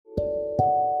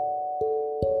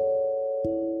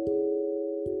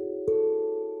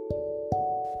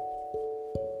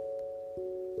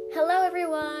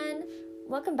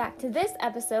welcome back to this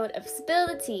episode of Spill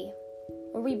the Tea,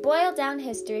 where we boil down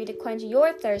history to quench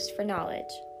your thirst for knowledge.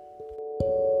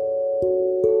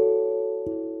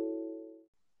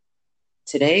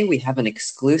 Today we have an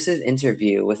exclusive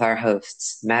interview with our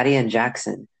hosts, Maddie and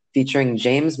Jackson, featuring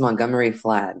James Montgomery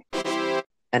Flagg,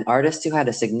 an artist who had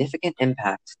a significant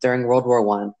impact during World War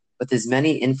I with his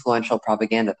many influential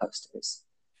propaganda posters.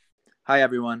 Hi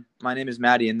everyone, my name is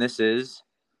Maddie and this is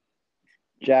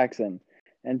Jackson,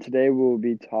 and today we will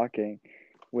be talking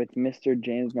with Mr.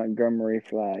 James Montgomery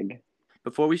Flagg.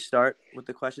 Before we start with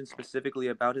the question specifically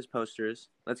about his posters,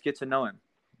 let's get to know him.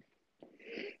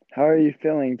 How are you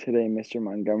feeling today, Mr.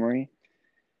 Montgomery?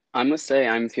 I must say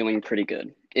I'm feeling pretty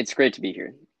good. It's great to be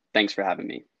here. Thanks for having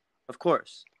me. Of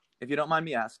course. If you don't mind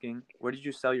me asking, where did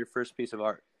you sell your first piece of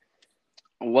art?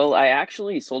 Well, I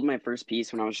actually sold my first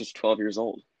piece when I was just 12 years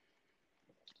old.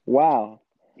 Wow,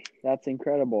 that's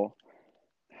incredible.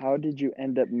 How did you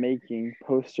end up making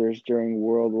posters during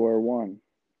World War I?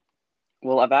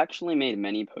 Well, I've actually made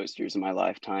many posters in my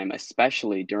lifetime,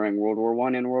 especially during World War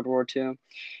I and World War II.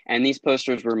 And these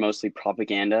posters were mostly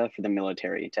propaganda for the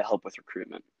military to help with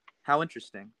recruitment. How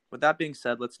interesting. With that being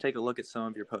said, let's take a look at some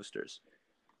of your posters.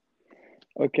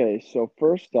 Okay, so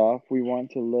first off, we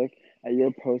want to look at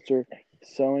your poster,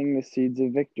 Sowing the Seeds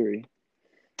of Victory.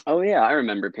 Oh yeah, I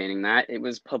remember painting that. It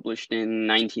was published in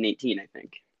 1918, I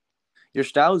think. Your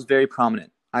style is very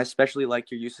prominent. I especially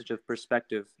like your usage of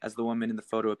perspective as the woman in the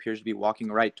photo appears to be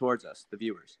walking right towards us, the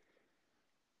viewers.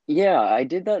 Yeah, I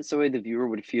did that so the viewer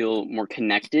would feel more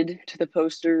connected to the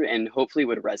poster and hopefully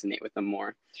would resonate with them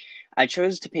more. I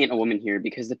chose to paint a woman here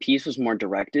because the piece was more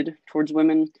directed towards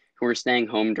women who were staying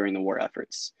home during the war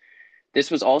efforts. This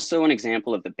was also an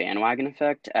example of the bandwagon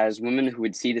effect, as women who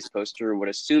would see this poster would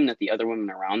assume that the other women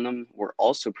around them were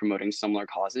also promoting similar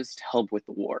causes to help with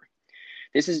the war.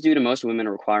 This is due to most women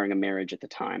requiring a marriage at the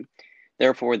time.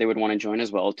 Therefore, they would want to join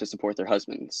as well to support their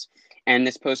husbands. And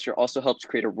this poster also helped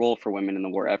create a role for women in the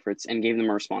war efforts and gave them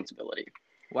a responsibility.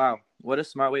 Wow, what a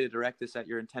smart way to direct this at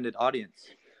your intended audience.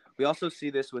 We also see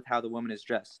this with how the woman is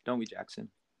dressed, don't we, Jackson?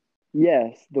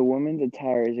 Yes, the woman's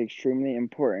attire is extremely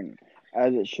important,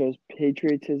 as it shows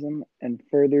patriotism and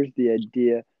furthers the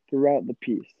idea throughout the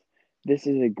piece. This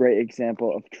is a great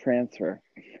example of transfer,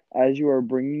 as you are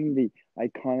bringing the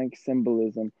iconic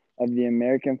symbolism of the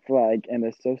American flag and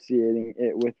associating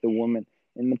it with the woman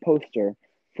in the poster,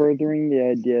 furthering the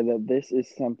idea that this is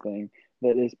something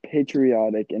that is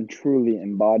patriotic and truly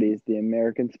embodies the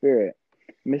American spirit.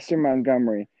 Mr.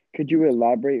 Montgomery, could you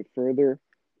elaborate further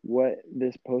what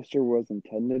this poster was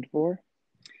intended for?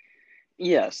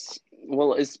 Yes.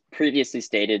 Well, as previously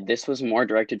stated, this was more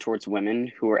directed towards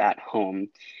women who were at home.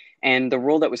 And the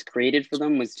role that was created for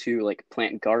them was to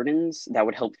plant gardens that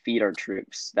would help feed our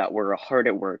troops that were hard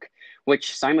at work,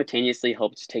 which simultaneously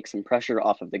helped take some pressure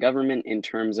off of the government in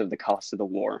terms of the cost of the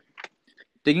war.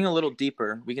 Digging a little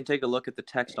deeper, we can take a look at the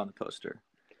text on the poster.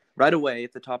 Right away,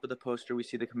 at the top of the poster, we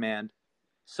see the command,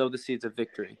 "Sow the seeds of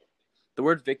victory." The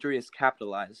word victory is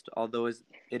capitalized, although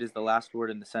it is the last word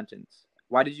in the sentence.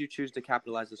 Why did you choose to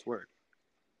capitalize this word?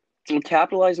 Well,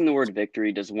 capitalizing the word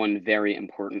victory does one very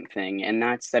important thing, and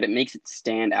that's that it makes it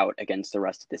stand out against the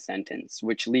rest of the sentence,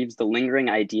 which leaves the lingering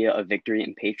idea of victory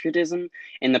and patriotism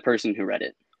in the person who read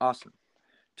it. Awesome.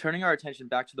 Turning our attention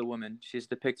back to the woman, she is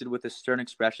depicted with a stern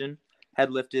expression,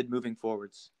 head lifted, moving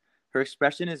forwards. Her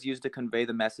expression is used to convey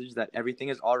the message that everything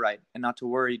is all right and not to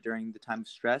worry during the time of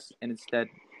stress, and instead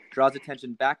draws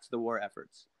attention back to the war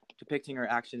efforts, depicting her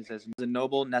actions as a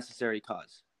noble, necessary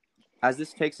cause. As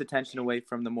this takes attention away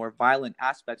from the more violent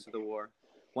aspects of the war,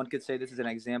 one could say this is an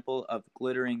example of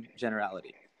glittering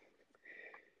generality.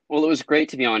 Well, it was great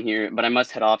to be on here, but I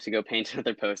must head off to go paint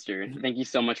another poster. Thank you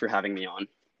so much for having me on.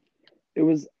 It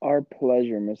was our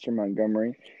pleasure, Mr.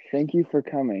 Montgomery. Thank you for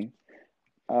coming.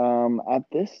 At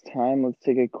this time, let's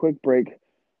take a quick break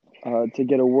to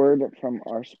get a word from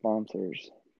our sponsors.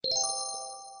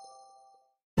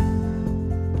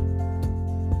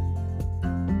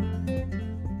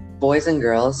 Boys and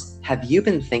girls, have you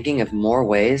been thinking of more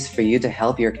ways for you to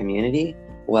help your community?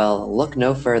 Well, look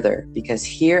no further, because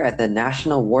here at the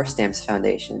National War Stamps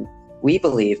Foundation, we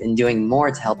believe in doing more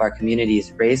to help our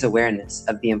communities raise awareness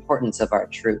of the importance of our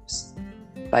troops.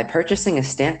 By purchasing a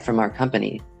stamp from our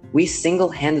company, we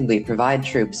single-handedly provide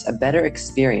troops a better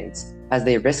experience as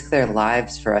they risk their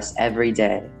lives for us every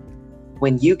day.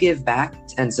 When you give back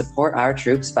and support our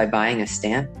troops by buying a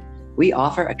stamp, we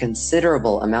offer a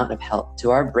considerable amount of help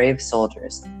to our brave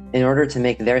soldiers in order to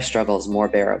make their struggles more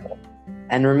bearable.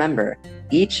 And remember,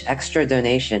 each extra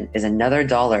donation is another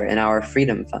dollar in our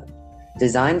Freedom Fund,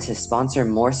 designed to sponsor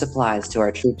more supplies to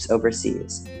our troops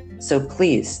overseas. So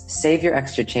please, save your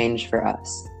extra change for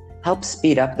us. Help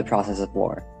speed up the process of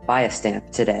war. Buy a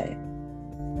stamp today.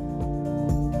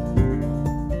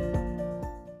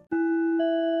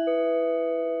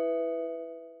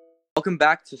 Welcome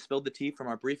back to Spill the Tea from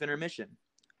our brief intermission.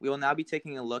 We will now be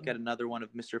taking a look at another one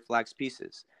of Mr. Flagg's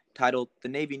pieces, titled The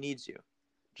Navy Needs You.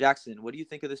 Jackson, what do you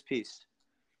think of this piece?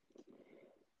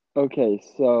 Okay,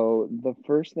 so the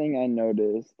first thing I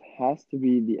noticed has to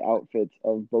be the outfits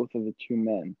of both of the two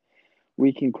men.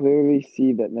 We can clearly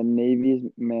see that the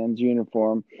Navy man's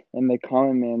uniform and the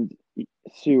common man's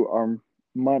suit are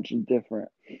much different.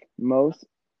 Most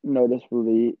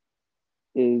noticeably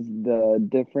is the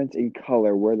difference in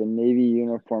color, where the Navy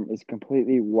uniform is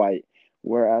completely white,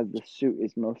 whereas the suit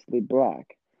is mostly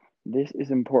black. This is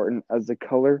important as the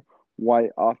color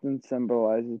white often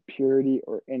symbolizes purity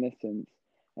or innocence,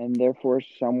 and therefore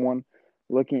someone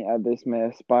looking at this may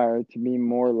aspire to be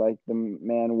more like the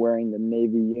man wearing the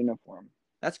Navy uniform.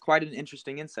 That's quite an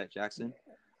interesting insight, Jackson.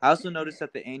 I also noticed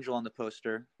that the angel on the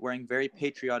poster, wearing very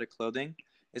patriotic clothing,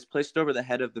 is placed over the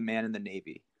head of the man in the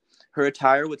Navy. Her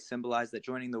attire would symbolize that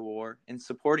joining the war and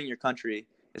supporting your country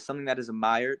is something that is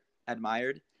admired,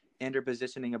 and her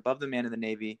positioning above the man in the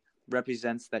Navy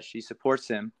represents that she supports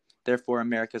him, therefore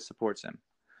America supports him.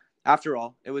 After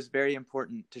all, it was very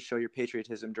important to show your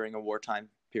patriotism during a wartime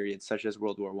period such as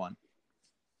World War I.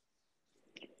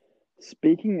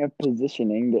 Speaking of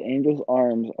positioning, the angel's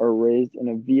arms are raised in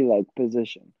a V-like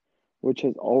position, which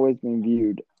has always been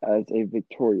viewed as a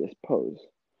victorious pose.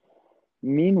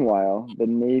 Meanwhile, the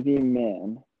Navy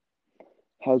man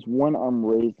has one arm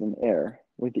raised in air,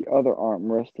 with the other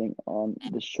arm resting on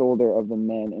the shoulder of the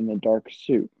man in the dark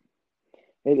suit.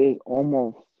 It is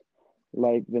almost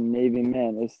like the Navy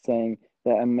man is saying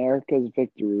that America's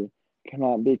victory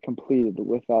cannot be completed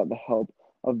without the help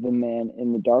of the man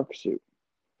in the dark suit,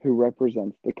 who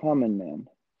represents the common man.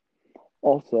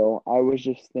 Also, I was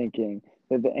just thinking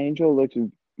that the angel looks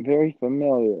very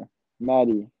familiar.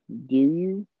 Maddie, do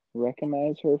you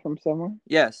recognize her from somewhere?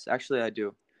 Yes, actually I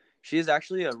do. She is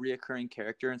actually a reoccurring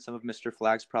character in some of Mr.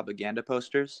 Flagg's propaganda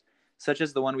posters, such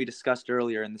as the one we discussed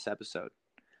earlier in this episode.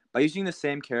 By using the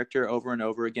same character over and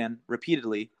over again,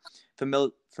 repeatedly,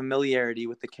 familiarity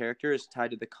with the character is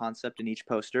tied to the concept in each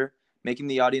poster, making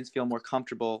the audience feel more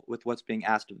comfortable with what's being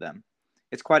asked of them.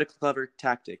 It's quite a clever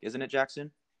tactic, isn't it,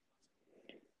 Jackson?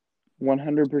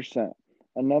 100%.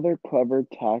 Another clever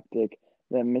tactic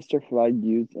that Mr. Flagg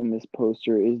used in this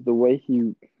poster is the way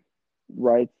he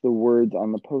writes the words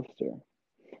on the poster.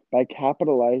 By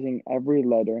capitalizing every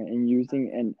letter and using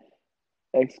an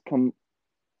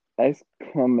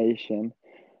exclamation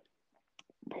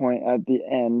point at the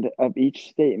end of each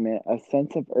statement, a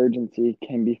sense of urgency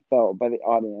can be felt by the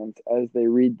audience as they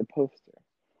read the poster.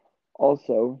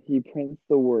 Also, he prints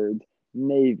the words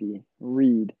Navy,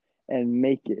 read, and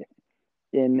make it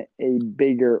in a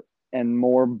bigger and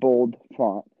more bold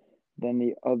font than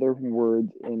the other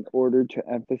words in order to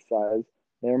emphasize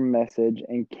their message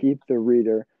and keep the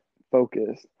reader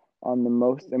focused on the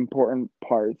most important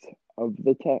parts of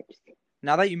the text.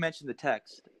 Now that you mentioned the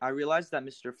text, I realized that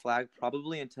Mr. Flagg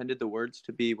probably intended the words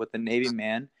to be what the Navy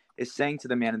man is saying to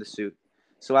the man in the suit,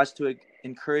 so as to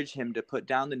encourage him to put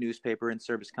down the newspaper and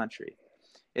serve his country.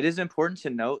 It is important to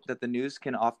note that the news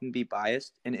can often be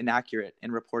biased and inaccurate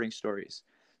in reporting stories,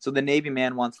 so the Navy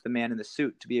man wants the man in the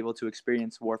suit to be able to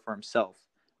experience war for himself,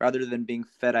 rather than being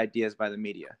fed ideas by the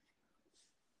media.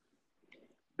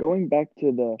 Going back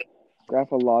to the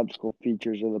graphological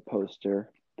features of the poster,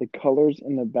 the colors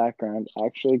in the background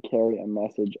actually carry a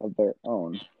message of their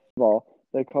own. First of all,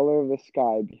 the color of the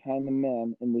sky behind the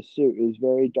man in the suit is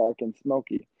very dark and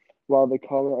smoky, while the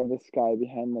color of the sky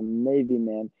behind the Navy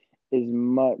man is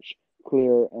much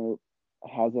clearer and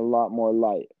has a lot more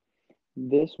light.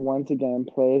 This once again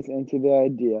plays into the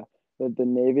idea that the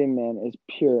Navy man is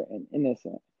pure and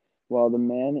innocent, while the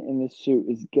man in the suit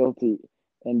is guilty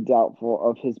and doubtful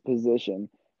of his position,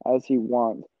 as he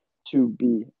wants to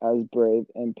be as brave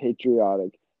and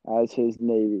patriotic as his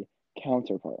Navy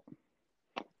counterpart.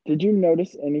 Did you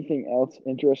notice anything else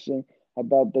interesting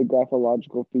about the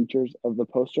graphological features of the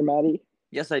poster, Maddie?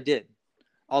 Yes, I did.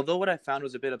 Although what I found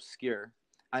was a bit obscure,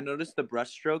 I noticed the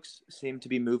brushstrokes seemed to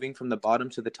be moving from the bottom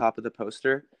to the top of the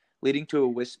poster, leading to a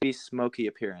wispy, smoky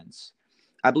appearance.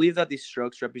 I believe that these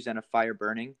strokes represent a fire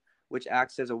burning, which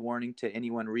acts as a warning to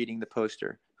anyone reading the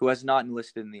poster who has not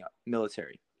enlisted in the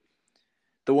military.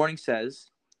 The warning says,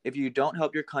 if you don't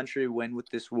help your country win with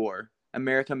this war,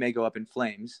 America may go up in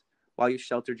flames while you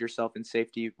sheltered yourself in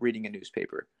safety reading a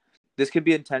newspaper. This could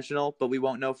be intentional, but we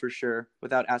won't know for sure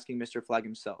without asking Mr. Flagg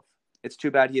himself. It's too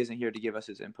bad he isn't here to give us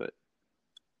his input.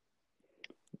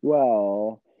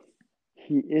 Well,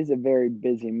 he is a very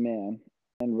busy man.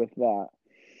 And with that,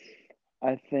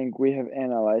 I think we have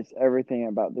analyzed everything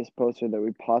about this poster that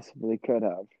we possibly could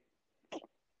have.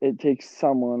 It takes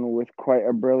someone with quite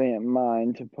a brilliant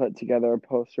mind to put together a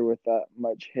poster with that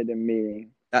much hidden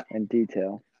meaning and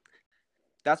detail.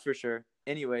 That's for sure.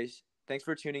 Anyways, thanks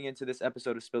for tuning into this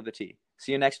episode of Spill the Tea.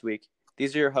 See you next week.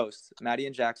 These are your hosts, Maddie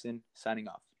and Jackson, signing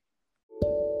off.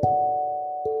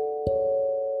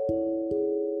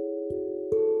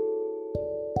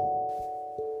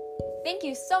 Thank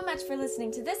you so much for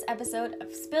listening to this episode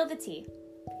of Spill the Tea.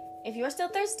 If you're still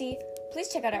thirsty,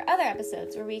 please check out our other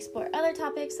episodes where we explore other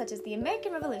topics such as the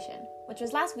American Revolution, which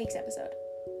was last week's episode.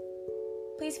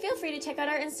 Please feel free to check out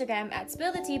our Instagram at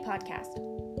Spill the Tea Podcast.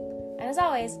 And as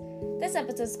always, this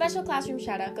episode's special classroom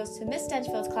shoutout goes to Miss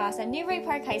Stenchfield's class at Newbury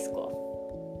Park High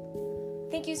School.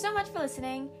 Thank you so much for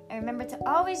listening, and remember to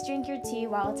always drink your tea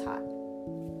while it's hot.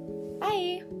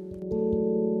 Bye!